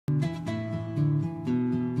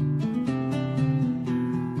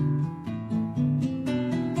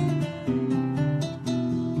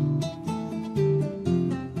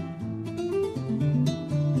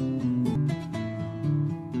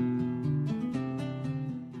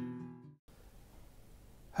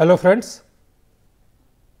Hello friends,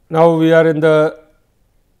 now we are in the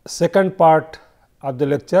second part of the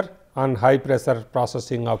lecture on high pressure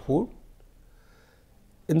processing of food.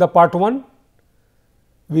 In the part 1,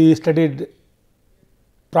 we studied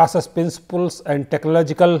process principles and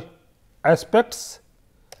technological aspects.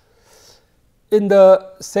 In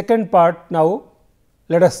the second part now,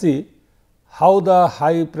 let us see how the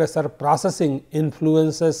high pressure processing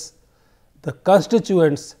influences the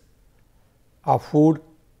constituents of food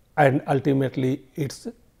and ultimately its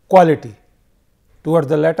quality. Towards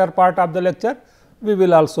the latter part of the lecture, we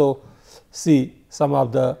will also see some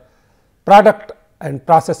of the product and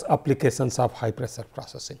process applications of high pressure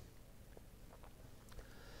processing.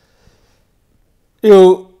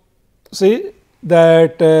 You see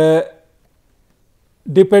that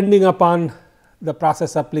depending upon the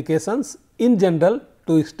process applications, in general,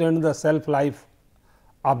 to extend the shelf life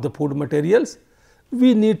of the food materials,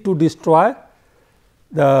 we need to destroy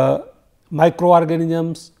the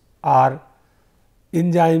microorganisms or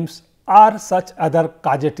enzymes or such other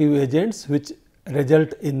causative agents which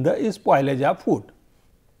result in the spoilage of food.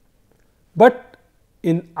 But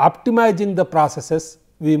in optimizing the processes,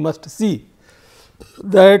 we must see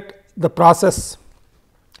that the process,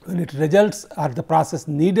 when it results or the process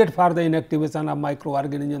needed for the inactivation of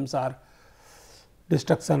microorganisms or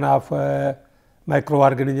destruction of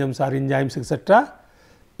microorganisms or enzymes etc.,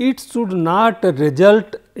 it should not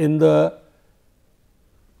result in the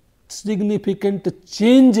significant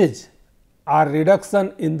changes or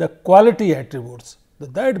reduction in the quality attributes,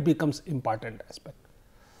 that becomes important aspect.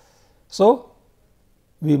 So,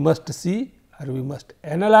 we must see or we must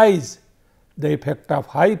analyze the effect of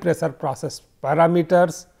high pressure process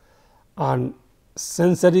parameters on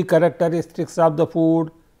sensory characteristics of the food,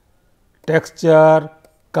 texture,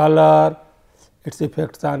 color, its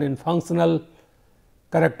effects on in functional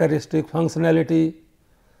characteristic, functionality,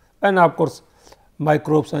 and of course,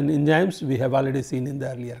 microbes and enzymes we have already seen in the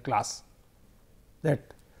earlier class,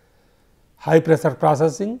 that high pressure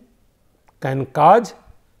processing can cause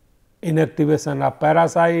inactivation of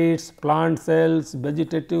parasites, plant cells,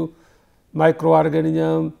 vegetative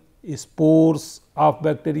microorganism, spores of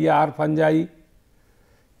bacteria or fungi.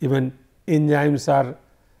 Even enzymes are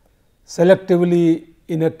selectively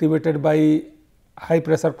inactivated by high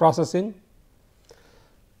pressure processing.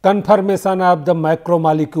 Conformation of the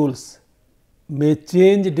macromolecules may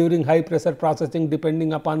change during high pressure processing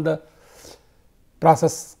depending upon the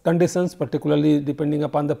process conditions, particularly depending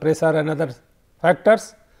upon the pressure and other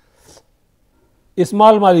factors.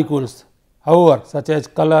 Small molecules, however, such as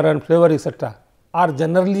color and flavor etc., are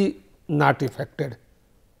generally not affected,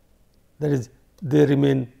 that is, they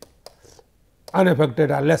remain unaffected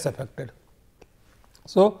or less affected.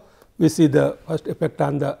 So, we see the first effect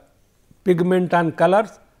on the pigment and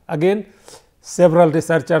colors. Again, several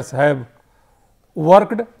researchers have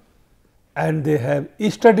worked and they have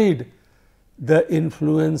studied the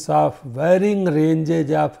influence of varying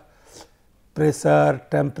ranges of pressure,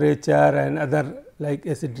 temperature and other like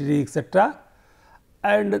acidity etc.,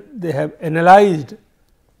 and they have analyzed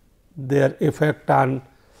their effect on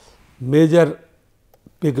major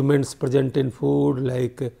pigments present in food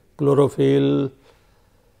like chlorophyll,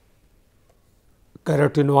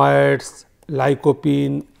 carotenoids,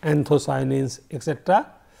 lycopene, anthocyanins etc.,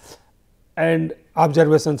 and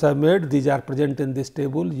observations are made. These are present in this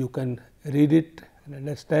table, you can read it and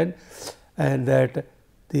understand, and that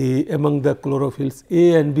the among the chlorophylls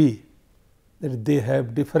A and B, that they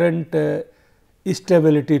have different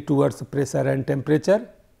stability towards pressure and temperature.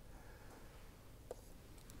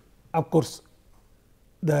 Of course,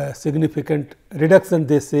 the significant reduction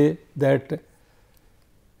they say that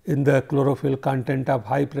in the chlorophyll content of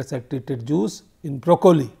high pressure treated juice in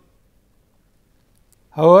broccoli.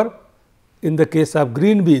 However, in the case of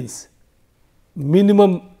green beans,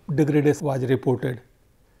 minimum degradation was reported.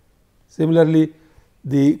 Similarly,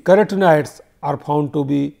 the carotenoids are found to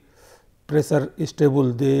be pressure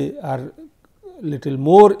stable, they are little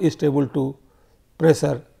more stable to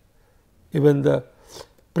pressure. Even the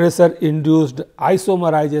pressure induced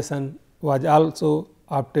isomerization was also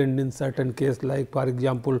obtained in certain case, like for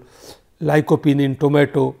example, lycopene in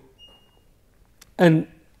tomato and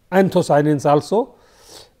anthocyanins also,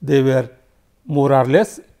 they were more or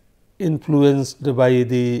less influenced by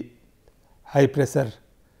the high pressure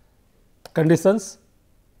conditions.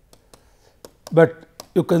 But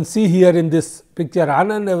you can see here in this picture,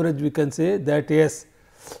 on an average we can say that yes,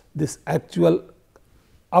 this actual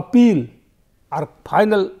appeal or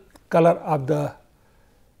final color of the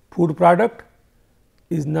food product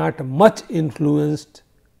is not much influenced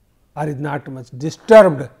or is not much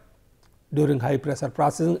disturbed during high pressure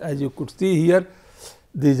processing. As you could see here,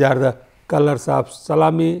 These are the colors of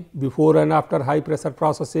salami before and after high pressure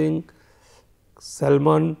processing,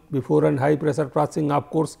 salmon before and high pressure processing. Of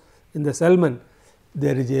course, in the salmon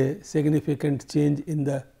there is a significant change in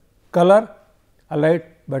the color, alright,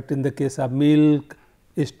 but in the case of milk,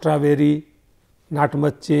 strawberry, not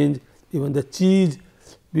much change. Even the cheese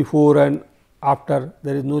before and after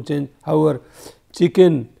there is no change. However,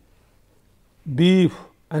 chicken, beef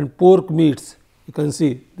and pork meats, you can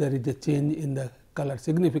see there is a change in the color,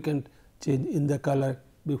 significant change in the color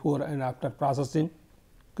before and after processing.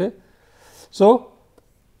 Okay. So,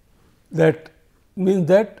 that means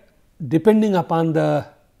that depending upon the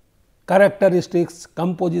characteristics,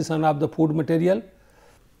 composition of the food material,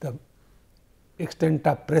 the extent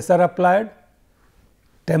of pressure applied,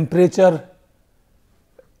 temperature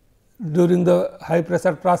during the high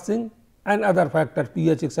pressure processing and other factors,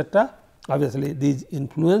 pH, etc. Obviously, these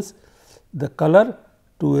influence the color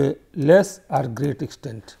to a less or great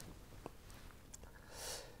extent.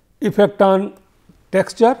 Effect on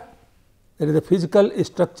texture, there is the physical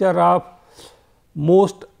structure of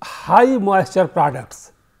most high moisture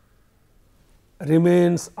products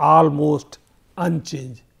remains almost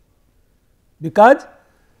unchanged, because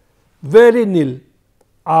very nil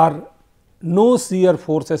or no shear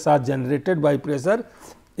forces are generated by pressure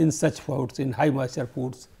in such foods, in high moisture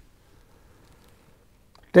foods.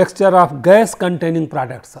 Texture of gas containing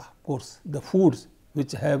products, of course, the foods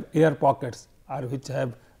which have air pockets or which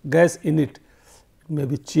have gas in it may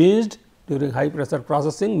be changed during high pressure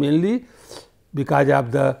processing, mainly because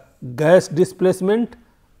of the gas displacement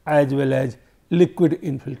as well as liquid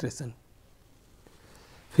infiltration.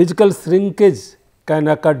 Physical shrinkage can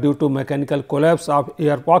occur due to mechanical collapse of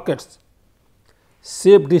air pockets.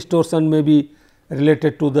 Shape distortion may be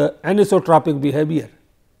related to the anisotropic behavior.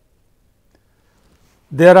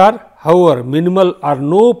 There are, however, minimal or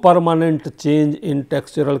no permanent change in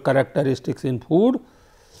textural characteristics in food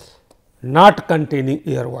not containing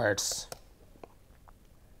air voids.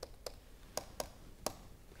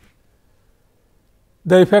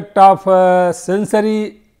 The effect of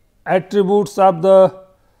sensory attributes of the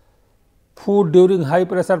food during high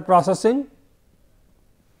pressure processing.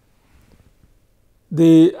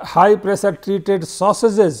 The high pressure treated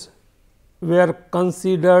sausages were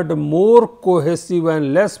considered more cohesive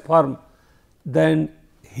and less firm than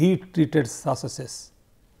heat treated sausages.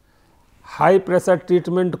 High pressure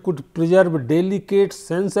treatment could preserve delicate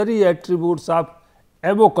sensory attributes of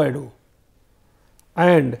avocado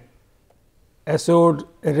and assured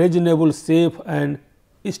a reasonable, safe and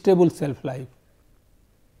stable shelf life.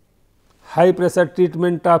 High pressure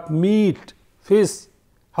treatment of meat, fish,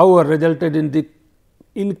 however, resulted in the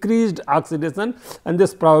increased oxidation, and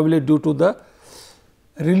this probably due to the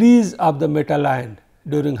release of the metal ion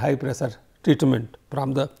during high pressure treatment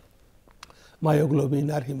from the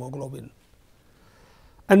myoglobin or hemoglobin.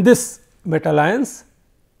 And this metal ions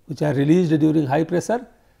which are released during high pressure,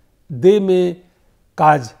 they may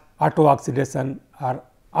cause auto oxidation or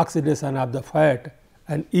oxidation of the fat,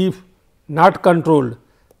 and if not controlled,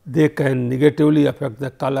 they can negatively affect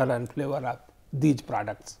the color and flavor of these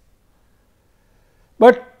products.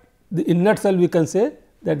 But in nutshell, we can say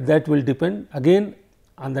that will depend again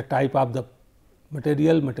on the type of the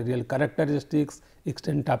material, material characteristics,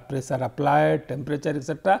 extent of pressure applied, temperature,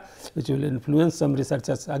 etc., which will influence. Some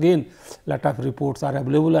researchers, again lot of reports are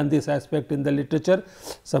available on this aspect in the literature.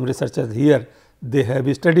 Some researchers here, they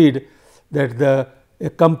have studied that a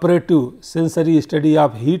comparative sensory study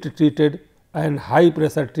of heat treated and high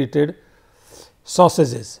pressure treated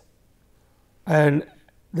sausages, and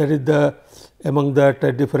that is the among that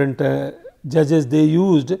different judges they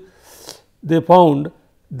used, they found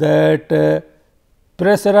that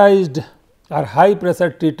pressurized or high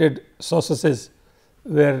pressure treated sausages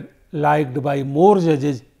were liked by more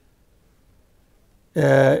judges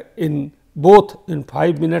in both in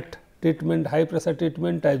 5-minute treatment, high pressure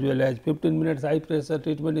treatment, as well as 15 minutes high pressure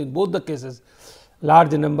treatment. In both the cases,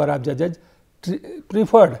 large number of judges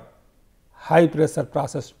preferred high pressure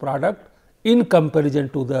processed product in comparison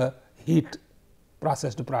to the heat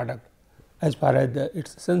processed product as far as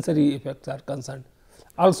its sensory effects are concerned.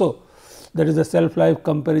 Also, there is a shelf life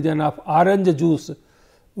comparison of orange juice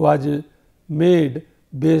was made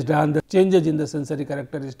based on the changes in the sensory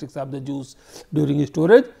characteristics of the juice during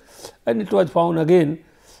storage, and it was found again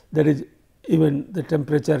that is even the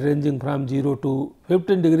temperature ranging from 0 to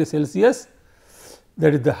 15 degrees Celsius,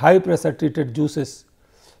 that is the high pressure treated juices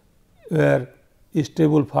were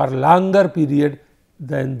stable for longer period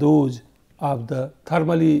than those of the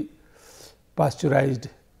thermally pasteurized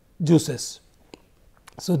juices.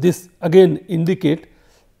 So, this again indicate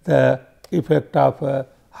the effect of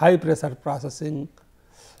high pressure processing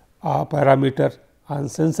a parameter and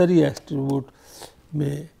sensory attribute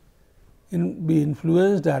may be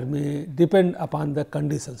influenced or may depend upon the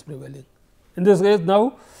conditions prevailing. In this case,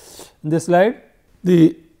 now in this slide,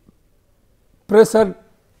 the pressure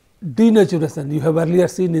denaturation you have earlier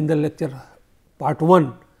seen in the lecture part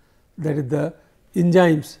 1, that is the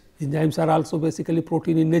enzymes. Enzymes are also basically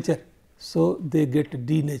protein in nature. So, they get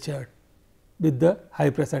denatured with the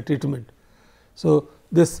high pressure treatment. So,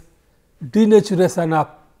 this denaturation of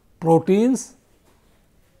proteins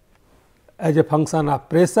as a function of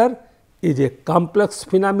pressure is a complex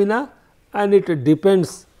phenomena, and it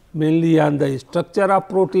depends mainly on the structure of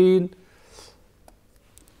protein,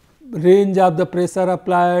 range of the pressure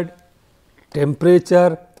applied,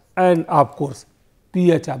 temperature, and of course,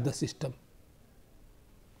 pH of the system.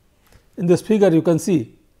 In this figure, you can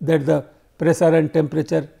see that the pressure and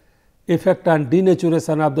temperature effect on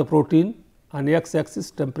denaturation of the protein. On x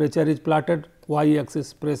axis temperature is plotted, y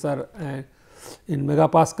axis pressure in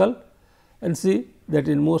megapascal, and see that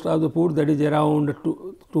in most of the food that is around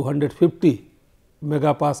 250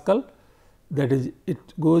 megapascal, that is it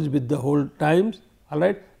goes with the whole times, all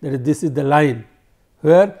right. That is, this is the line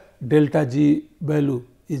where delta G value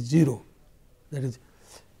is 0, that is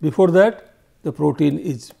before that the protein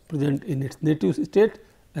is present in its native state,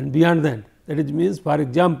 and beyond that is means, for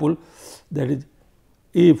example, that is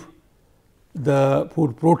if the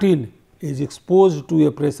food protein is exposed to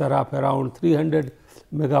a pressure of around 300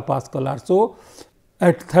 megapascal or so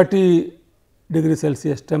at 30 degree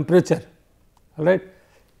Celsius temperature, all right,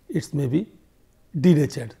 it may be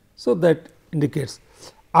denatured. So, that indicates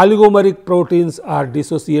oligomeric proteins are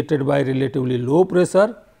dissociated by relatively low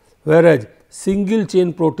pressure, whereas single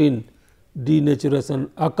chain protein denaturation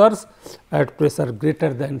occurs at pressure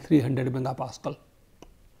greater than 300 megapascal.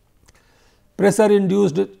 Pressure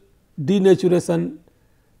induced denaturation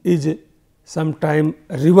is sometime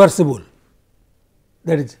reversible,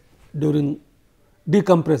 that is during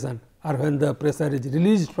decompression or when the pressure is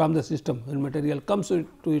released from the system, when material comes to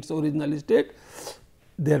its original state,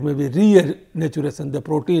 there may be renaturation, the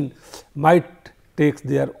protein might take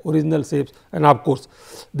their original shapes, and of course,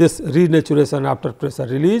 this renaturation after pressure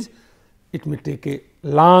release, it may take a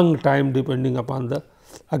long time depending upon the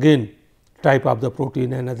again type of the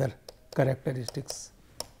protein and other characteristics.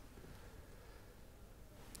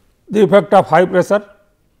 The effect of high pressure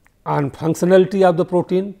on functionality of the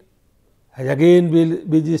protein has again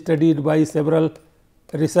been studied by several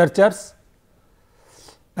researchers,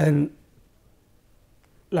 and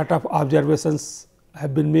lot of observations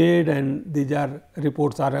have been made, and these are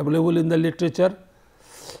reports are available in the literature.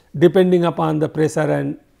 Depending upon the pressure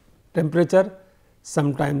and temperature,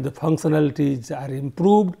 sometimes the functionalities are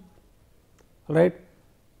improved, right,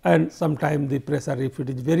 and sometimes the pressure, if it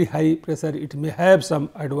is very high pressure, it may have some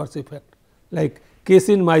adverse effect. Like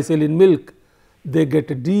casein micelle in milk, they get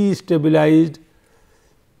destabilized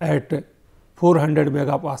at 400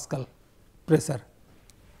 megapascal pressure.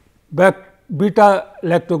 Beta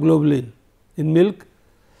lactoglobulin in milk,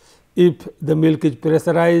 if the milk is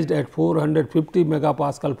pressurized at 450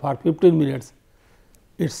 megapascal for 15 minutes,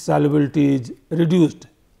 its solubility is reduced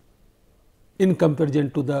in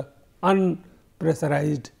comparison to the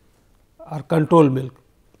unpressurized or controlled milk.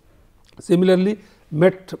 Similarly,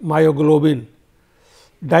 metmyoglobin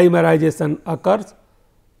dimerization occurs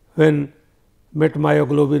when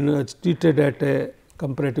metmyoglobin is treated at a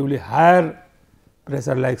comparatively higher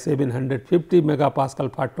pressure like 750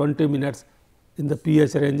 megapascal for 20 minutes in the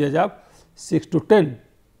pH ranges of 6 to 10,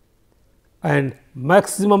 and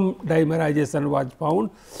maximum dimerization was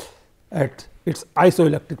found at its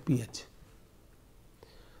isoelectric pH.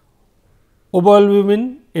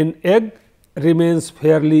 Ovalbumin in egg remains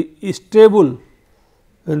fairly stable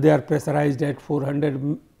when they are pressurized at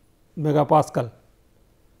 400 megapascal.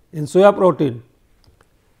 In soya protein,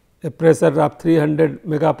 a pressure of 300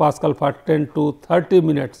 megapascal for 10 to 30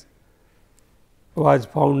 minutes was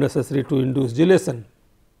found necessary to induce gelation.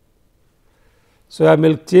 Soya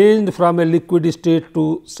milk changed from a liquid state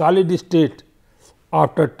to solid state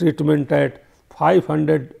after treatment at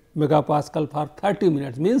 500 megapascal for 30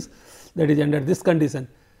 minutes, means that is under this condition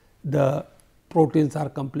the proteins are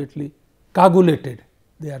completely coagulated,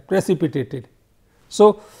 they are precipitated.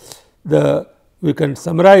 So, we can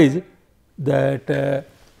summarize that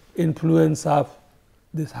influence of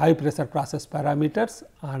this high pressure process parameters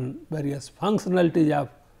on various functionalities of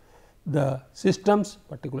the systems,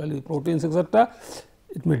 particularly proteins, etc.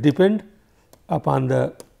 It may depend upon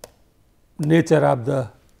the nature of the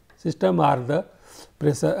system or the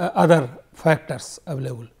pressure other factors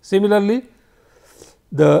available. Similarly,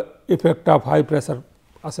 the effect of high pressure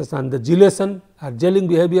process on the gelation or gelling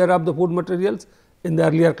behavior of the food materials In the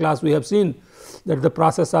earlier class we have seen that the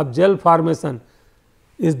process of gel formation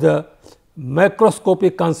is the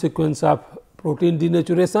macroscopic consequence of protein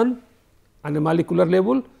denaturation on a molecular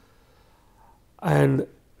level, and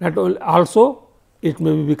not only also it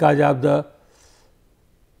may be because of the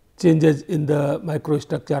changes in the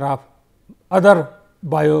microstructure of other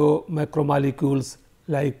biomacromolecules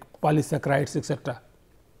like polysaccharides etc.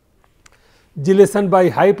 Gelation by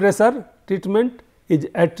high pressure treatment is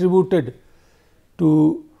attributed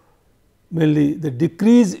to mainly the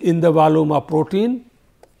decrease in the volume of protein.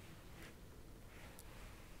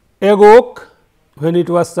 Egg yolk, when it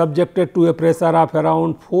was subjected to a pressure of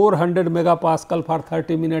around 400 megapascal for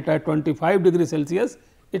 30 minutes at 25 degree Celsius,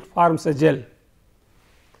 it forms a gel.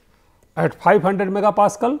 At 500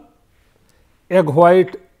 megapascal, egg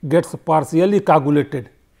white gets partially coagulated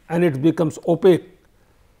and it becomes opaque.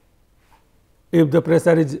 If the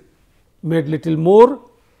pressure is made little more,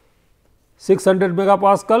 600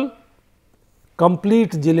 megapascal,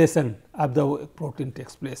 complete gelation of the protein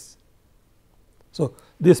takes place. So,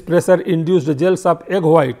 this pressure induced gels of egg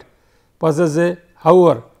white possess a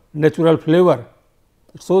however natural flavor.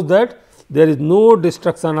 It shows that there is no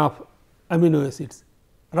destruction of amino acids,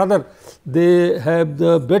 rather they have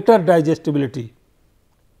the better digestibility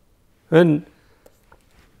when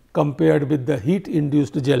compared with the heat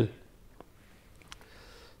induced gel.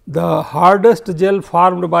 The hardest gel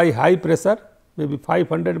formed by high pressure, maybe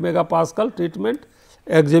 500 megapascal treatment,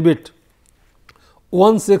 exhibit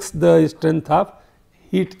 1/6 the strength of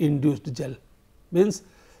heat induced gel. Means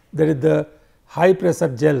that is the high pressure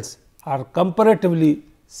gels are comparatively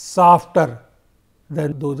softer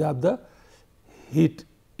than those of the heat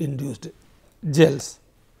induced gels.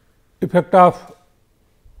 Effect of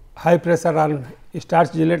high pressure on starch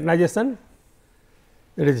gelatinization,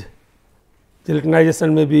 that is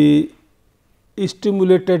gelatinization may be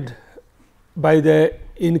stimulated by the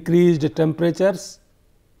increased temperatures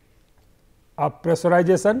of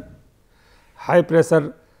pressurization. High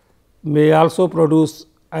pressure may also produce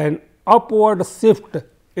an upward shift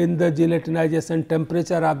in the gelatinization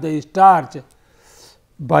temperature of the starch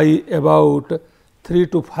by about 3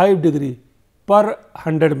 to 5 degree per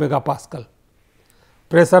 100 megapascal.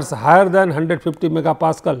 Pressures higher than 150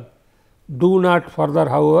 megapascal do not further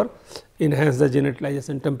however enhance the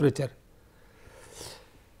gelatinization temperature.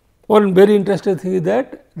 One very interesting thing is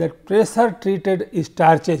that pressure treated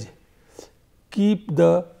starches keep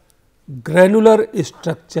the granular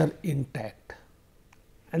structure intact,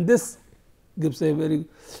 and this gives a very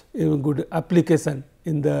good application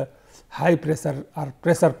in the high pressure or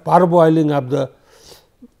pressure parboiling of the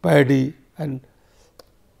paddy and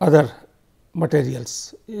other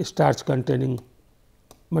materials, starch containing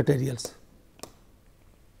materials.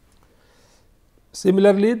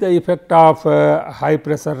 Similarly, the effect of high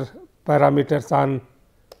pressure parameters on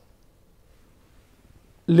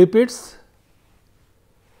lipids,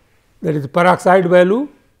 that is peroxide value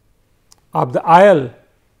of the IL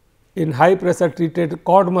in high pressure treated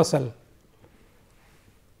cod muscle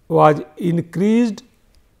was increased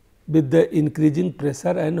with the increasing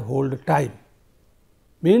pressure and hold time.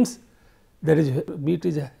 Means there is meat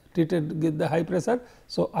is treated with the high pressure.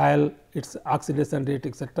 So, IL its oxidation rate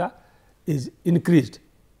etcetera is increased.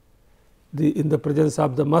 In the presence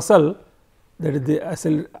of the muscle, that is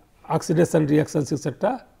the oxidation reactions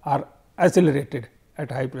etcetera are accelerated at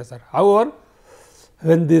high pressure. However,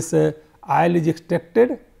 when this IL is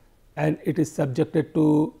extracted and it is subjected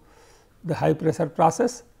to the high pressure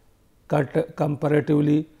process,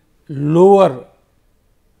 comparatively lower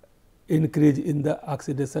increase in the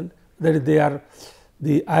oxidation, that is they are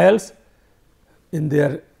the ILs in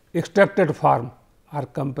their extracted form are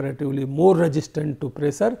comparatively more resistant to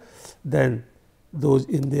pressure than those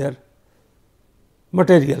in their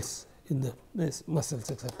materials in the muscles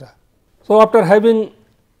etcetera. So, after having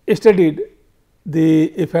studied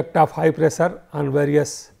the effect of high pressure on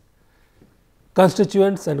various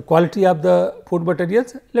constituents and quality of the food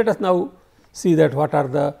materials, let us now see that what are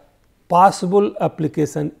the possible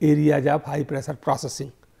application areas of high pressure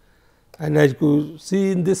processing. And as you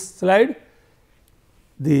see in this slide,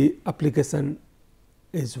 the application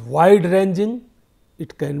is wide ranging.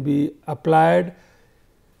 It can be applied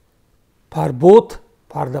for both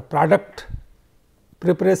for the product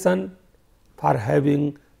preparation, for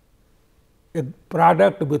having a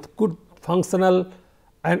product with good functional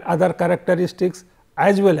and other characteristics,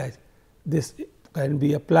 as well as this can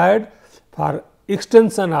be applied for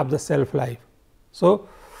extension of the shelf life. So,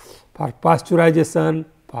 for pasteurization,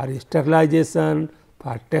 for sterilization,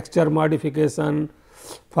 for texture modification,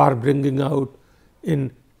 for bringing out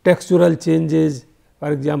in textural changes,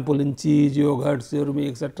 for example, in cheese, yogurt, sirumi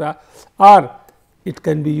etcetera, or it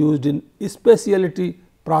can be used in specialty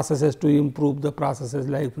processes to improve the processes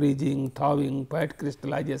like freezing, thawing, fat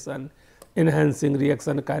crystallization, enhancing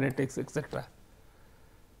reaction kinetics, etc.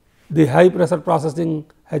 The high pressure processing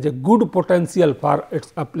has a good potential for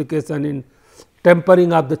its application in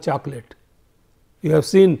tempering of the chocolate. You have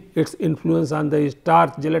seen its influence on the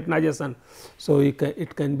starch gelatinization. So,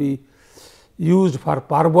 it can be used for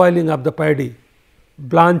parboiling of the paddy,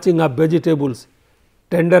 blanching of vegetables,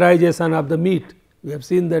 tenderization of the meat. We have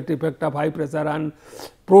seen that effect of high pressure on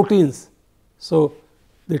proteins. So,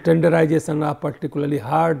 the tenderization of particularly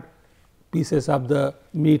hard pieces of the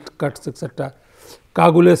meat cuts, etc.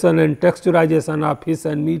 Coagulation and texturization of fish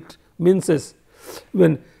and meat minces.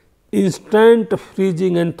 When instant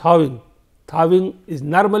freezing and thawing, thawing is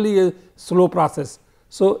normally a slow process.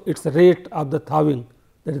 So, its rate of the thawing,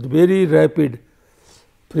 that is very rapid.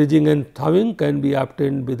 Freezing and thawing can be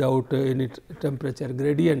obtained without any temperature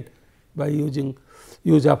gradient by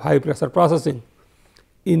use of high pressure processing.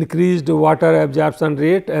 Increased water absorption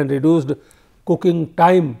rate and reduced cooking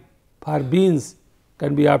time for beans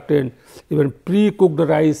can be obtained. Even pre-cooked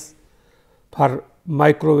rice for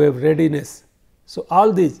microwave readiness. So,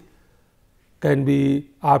 all these can be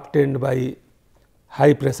obtained by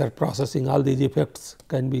high pressure processing. All these effects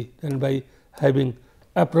can be done by having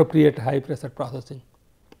appropriate high pressure processing.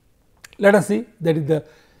 Let us see that is the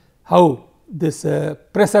how this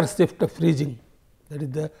pressure shift freezing, that is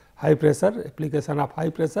the high pressure application of high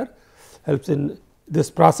pressure helps in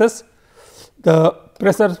this process. The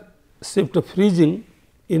pressure shift freezing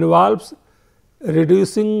involves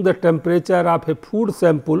reducing the temperature of a food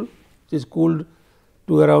sample which is cooled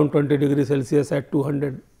to around 20 degrees Celsius at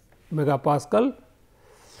 200 megapascal,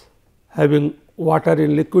 having water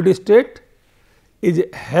in liquid state, is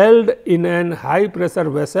held in an high pressure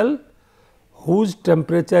vessel whose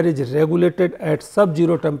temperature is regulated at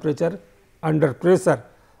sub-zero temperature under pressure,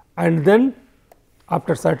 and then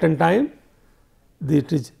after certain time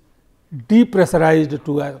it is depressurized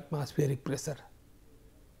to atmospheric pressure.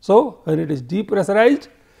 So, when it is depressurized,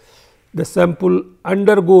 the sample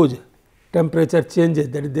undergoes temperature changes,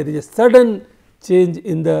 that is there is a sudden change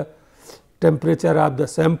in the temperature of the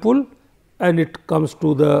sample and it comes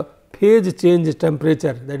to the phase change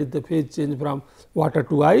temperature, that is the phase change from water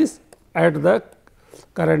to ice at the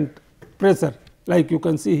current pressure, like you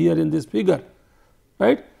can see here in this figure,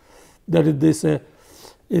 right. That is this is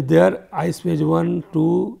there ice phase 1,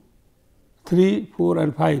 2, 3, 4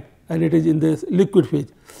 and 5 and it is in this liquid phase.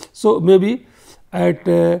 So, maybe at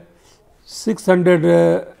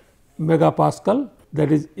 600 megapascal,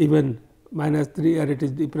 that is even minus 3 and it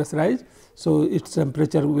is depressurized. So, its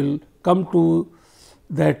temperature will come to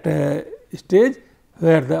that stage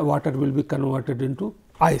where the water will be converted into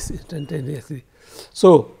ice instantaneously.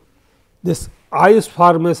 So, this ice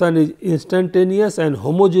formation is instantaneous and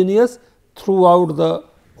homogeneous throughout the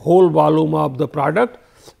whole volume of the product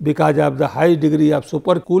because of the high degree of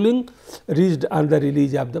supercooling reached on the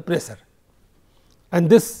release of the pressure. And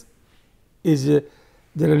this is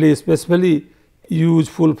generally especially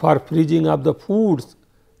useful for freezing of the foods,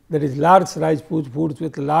 that is large size foods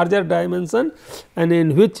with larger dimension and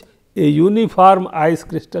in which a uniform ice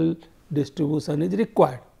crystal distribution is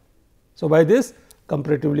required. So, by this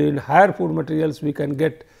comparatively in higher food materials we can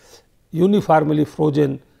get uniformly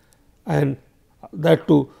frozen and that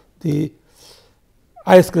too the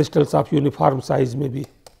ice crystals of uniform size may be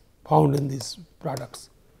found in these products.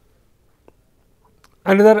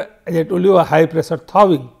 Another, as I told you, a high pressure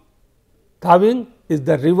thawing. Thawing is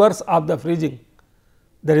the reverse of the freezing.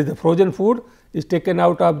 That is, the frozen food is taken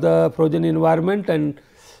out of the frozen environment and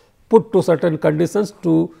put to certain conditions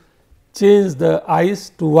to change the ice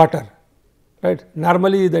to water. Right.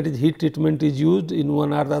 Normally, that is heat treatment is used in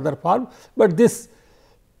one or the other form, but these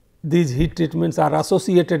heat treatments are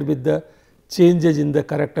associated with the changes in the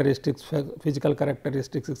characteristics, physical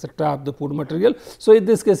characteristics, etc. of the food material. So, in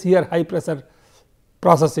this case here high pressure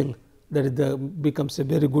processing, that is the becomes a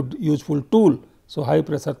very good useful tool. So, high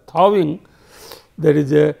pressure thawing, there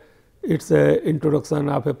is a its a introduction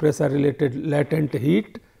of a pressure related latent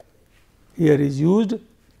heat here is used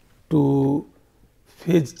to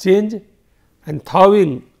phase change, and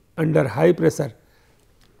thawing under high pressure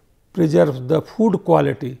preserves the food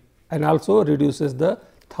quality and also reduces the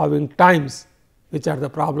thawing times, which are the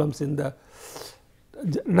problems in the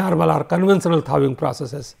normal or conventional thawing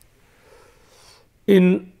processes.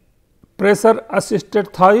 In pressure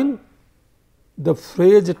assisted thawing, the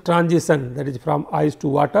phase transition, that is from ice to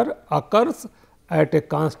water, occurs at a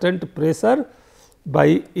constant pressure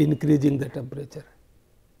by increasing the temperature.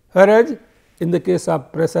 Whereas, in the case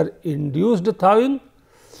of pressure induced thawing,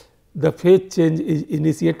 the phase change is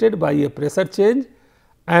initiated by a pressure change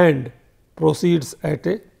and proceeds at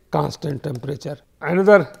a constant temperature.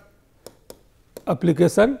 Another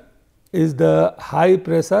application is the high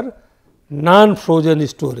pressure non-frozen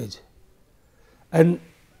storage, and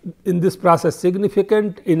in this process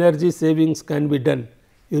significant energy savings can be done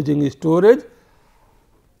using storage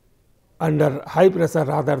under high pressure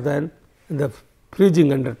rather than in the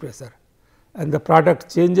freezing under pressure, and the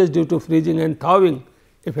product changes due to freezing and thawing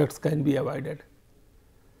effects can be avoided.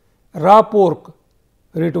 Raw pork,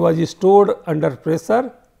 when it was stored under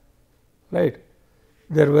pressure, right,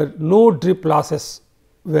 there were no drip losses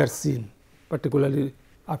were seen, particularly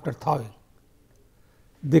after thawing.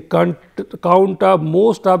 The count of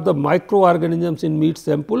most of the microorganisms in meat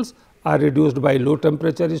samples are reduced by low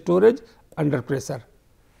temperature storage under pressure,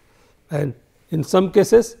 and in some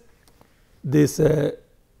cases this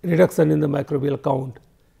reduction in the microbial count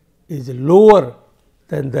is lower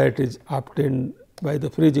than that is obtained by the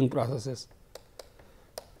freezing processes.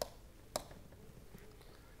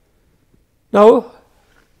 Now,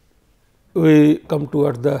 we come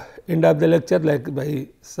towards the end of the lecture, like by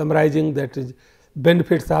summarizing that is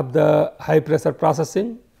benefits of the high pressure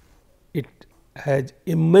processing. It has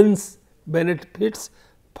immense benefits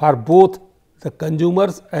for both the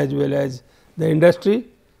consumers as well as the industry.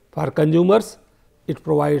 For consumers, it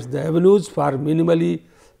provides the avenues for minimally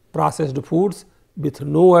processed foods with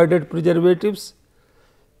no added preservatives.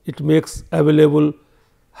 It makes available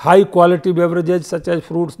high quality beverages such as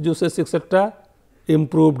fruits, juices, etc.,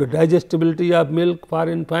 improved digestibility of milk for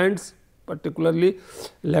infants, particularly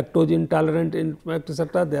lactose intolerant infants,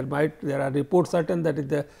 etc. There are reports certain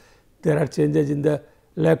that there are changes in the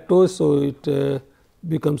lactose, so it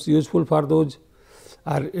becomes useful for those,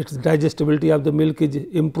 or its digestibility of the milk is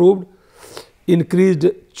improved. Increased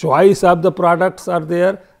choice of the products are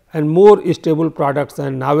there, and more stable products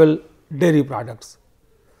and novel dairy products.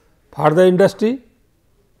 For the industry,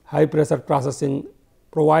 high pressure processing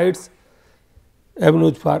provides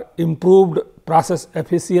avenues for improved process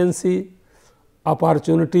efficiency,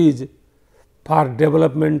 opportunities for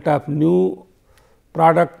development of new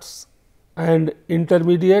products and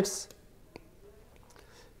intermediates,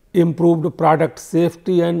 improved product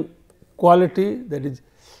safety and quality, that is,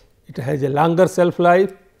 it has a longer shelf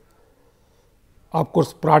life. Of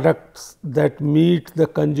course, products that meet the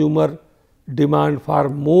consumer demand for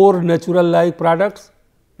more natural like products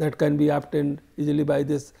that can be obtained easily by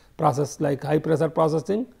this process like high pressure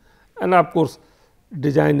processing, and of course,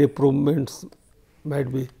 design improvements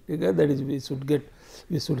might be, that is,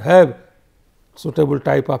 we should have suitable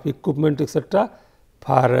type of equipment, etc.,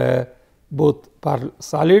 for both for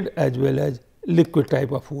solid as well as liquid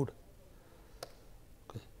type of food.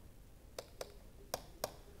 Okay.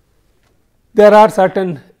 There are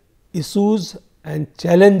certain issues and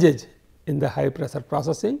challenges in the high pressure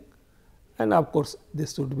processing, and of course,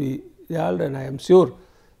 this should be resolved, and I am sure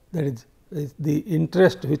that is the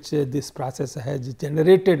interest which this process has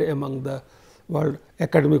generated among the world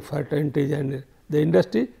academic fraternities and the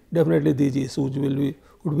industry. Definitely these issues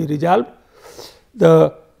would be resolved.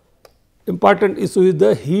 The important issue is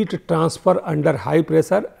the heat transfer under high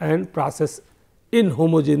pressure and process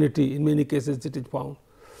inhomogeneity. In many cases it is found.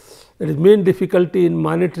 There is main difficulty in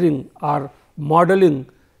monitoring or modeling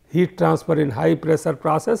heat transfer in high pressure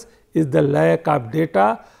process is the lack of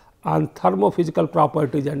data on thermophysical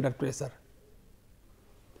properties under pressure.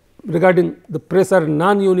 Regarding the pressure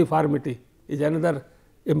non-uniformity is another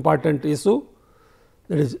important issue,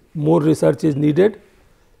 that is more research is needed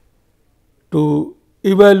to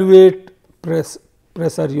evaluate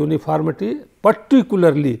pressure uniformity,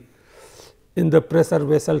 particularly in the pressure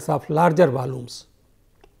vessels of larger volumes.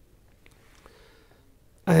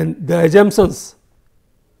 And the assumptions,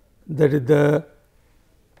 that is the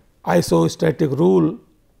isostatic rule,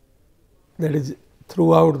 that is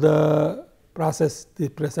throughout the process the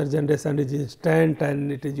pressure generation is instant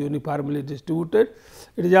and it is uniformly distributed.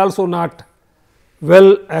 It is also not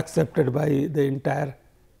well accepted by the entire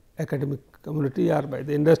academic community or by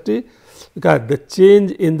the industry, because the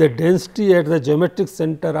change in the density at the geometric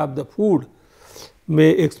center of the food may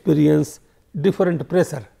experience different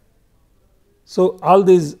pressure. So, all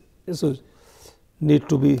these issues need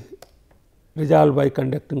to be resolved by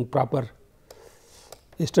conducting proper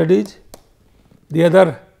studies. The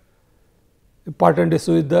other important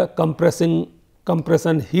issue is the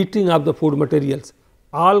compression heating of the food materials.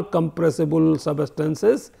 All compressible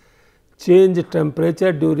substances change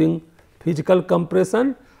temperature during physical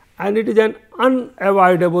compression, and it is an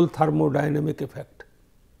unavoidable thermodynamic effect.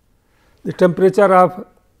 The temperature of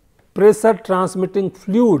pressure transmitting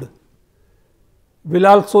fluid will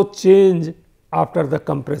also change after the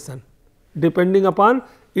compression depending upon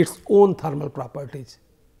its own thermal properties,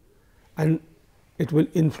 and it will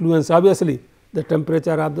influence obviously the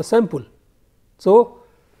temperature of the sample. So,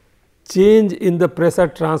 change in the pressure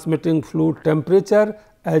transmitting fluid temperature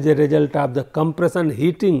as a result of the compression,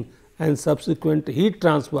 heating and subsequent heat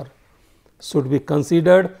transfer should be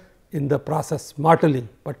considered in the process modeling,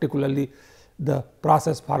 particularly the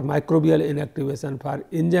process for microbial inactivation, for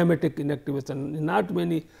enzymatic inactivation. In not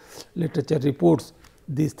many literature reports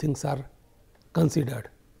these things are considered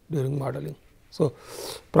during modeling. So,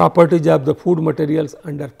 properties of the food materials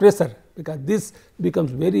under pressure, because this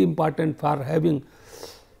becomes very important for having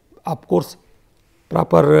of course,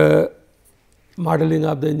 proper modeling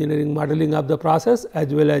of the engineering, modeling of the process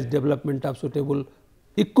as well as development of suitable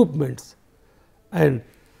equipments, and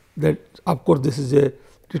that of course, this is a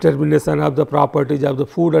determination of the properties of the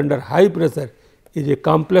food under high pressure is a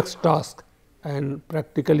complex task, and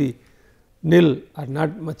practically nil or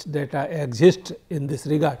not much data exists in this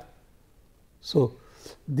regard. So,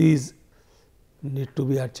 these need to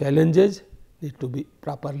be our challenges, need to be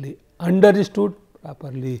properly understood,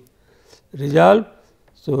 properly resolved.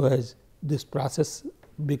 So, as this process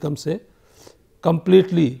becomes a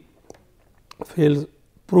completely fail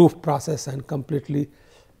proof process and completely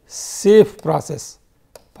safe process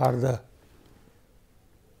for the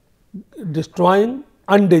destroying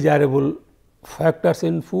undesirable factors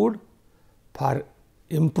in food, for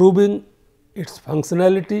improving its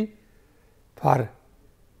functionality, for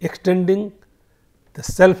extending the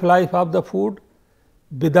shelf life of the food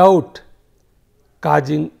without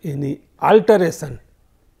causing any alteration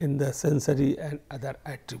in the sensory and other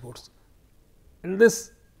attributes. And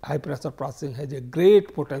this high pressure processing has a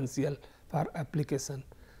great potential for application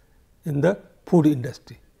in the food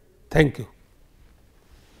industry. Thank you.